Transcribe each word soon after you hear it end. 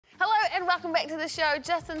and welcome back to the show.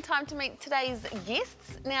 Just in time to meet today's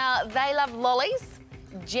guests. Now, they love lollies,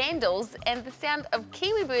 jandals, and the sound of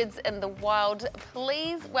kiwi birds in the wild.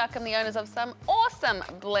 Please welcome the owners of some awesome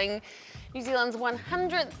bling, New Zealand's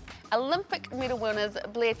 100th Olympic medal winners,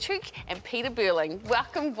 Blair, Tuke and Peter Burling.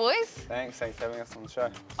 Welcome, boys. Thanks for having us on the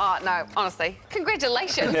show. Oh, no, honestly,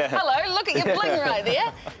 congratulations. Yeah. Hello, look at your bling right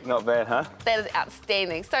there. Not bad, huh? That is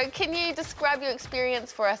outstanding. So can you describe your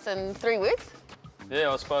experience for us in 3 words?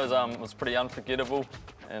 Yeah, I suppose it was pretty unforgettable,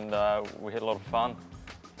 and we had a lot of fun.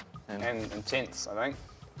 And intense, I think.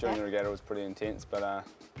 During the regatta was pretty intense, but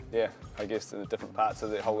yeah, I guess in the different parts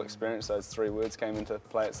of the whole experience, those 3 words came into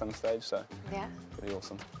play at some stage, so yeah, pretty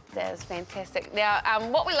awesome. That is fantastic. Now,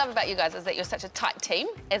 what we love about you guys is that you're such a tight team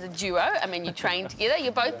as a duo. I mean, you train together.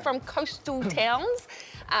 You're both from coastal towns.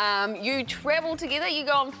 You travel together. You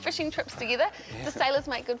go on fishing trips together. Yeah. Do sailors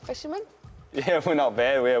make good fishermen? Yeah, we're not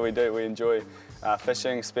bad. Yeah, we do. We enjoy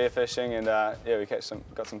fishing, spearfishing, and yeah, we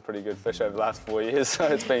got some pretty good fish over the last 4 years. So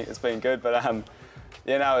it's been good. But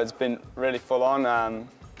yeah, no, it's been really full on.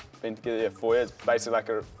 Been together 4 years, basically like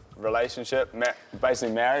a relationship,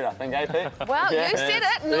 basically married, I think, AP? Well, yeah. You said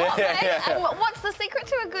it, not me. Yeah. What's the secret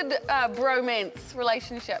to a good bromance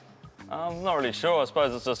relationship? I'm not really sure. I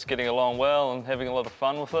suppose it's just getting along well and having a lot of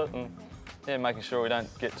fun with it, and yeah, making sure we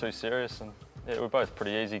don't get too serious. And yeah, we're both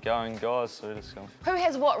pretty easy-going guys, so we're just going. Who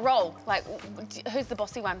has what role? Like, who's the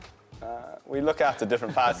bossy one? We look after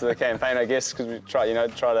different parts of the campaign, I guess, because we try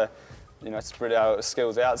to spread our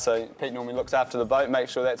skills out. So Pete normally looks after the boat, make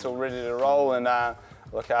sure that's all ready to roll, and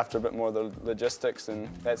look after a bit more of the logistics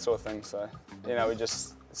and that sort of thing. So, we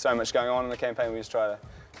just, so much going on in the campaign, we just try to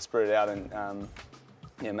spread it out and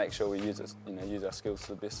yeah, make sure we use it, use our skills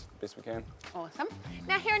to the best we can. Awesome.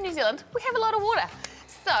 Now here in New Zealand, we have a lot of water.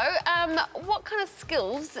 So, what kind of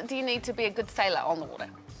skills do you need to be a good sailor on the water?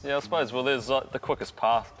 Yeah, I suppose, well, there's like the quickest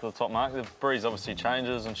path to the top mark. The breeze obviously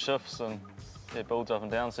changes and shifts and yeah, builds up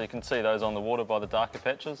and down, so you can see those on the water by the darker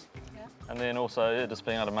patches. Yeah. And then also, yeah, just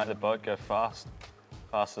being able to make the boat go faster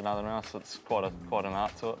than anything else. It's quite an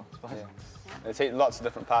art to it, I suppose. Yeah. There's lots of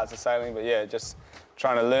different parts of sailing, but yeah, just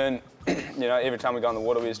trying to learn. Every time we go on the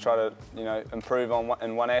water, we just try to, improve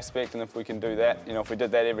in one aspect, and if we can do that, if we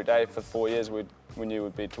did that every day for 4 years, we knew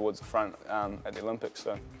we'd be towards the front at the Olympics.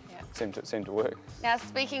 So. It seemed to work. Now,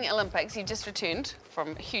 speaking Olympics, you just returned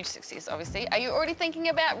from huge success, obviously. Are you already thinking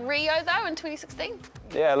about Rio, though, in 2016?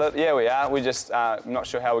 Yeah, we are. We just not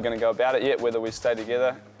sure how we're going to go about it yet, whether we stay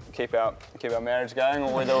together, keep our marriage going,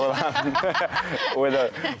 or whether we'll,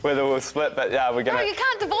 whether we'll split. But yeah, we're going to... No, you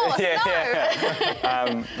can't divorce,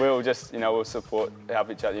 Yeah. We'll just, we'll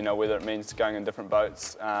help each other, whether it means going in different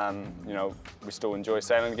boats. We still enjoy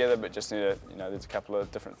sailing together, but just need to, there's a couple of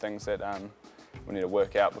different things that we need to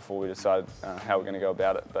work out before we decide how we're going to go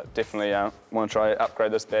about it. But definitely want to try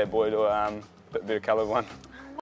upgrade this bad boy to a bit better coloured one.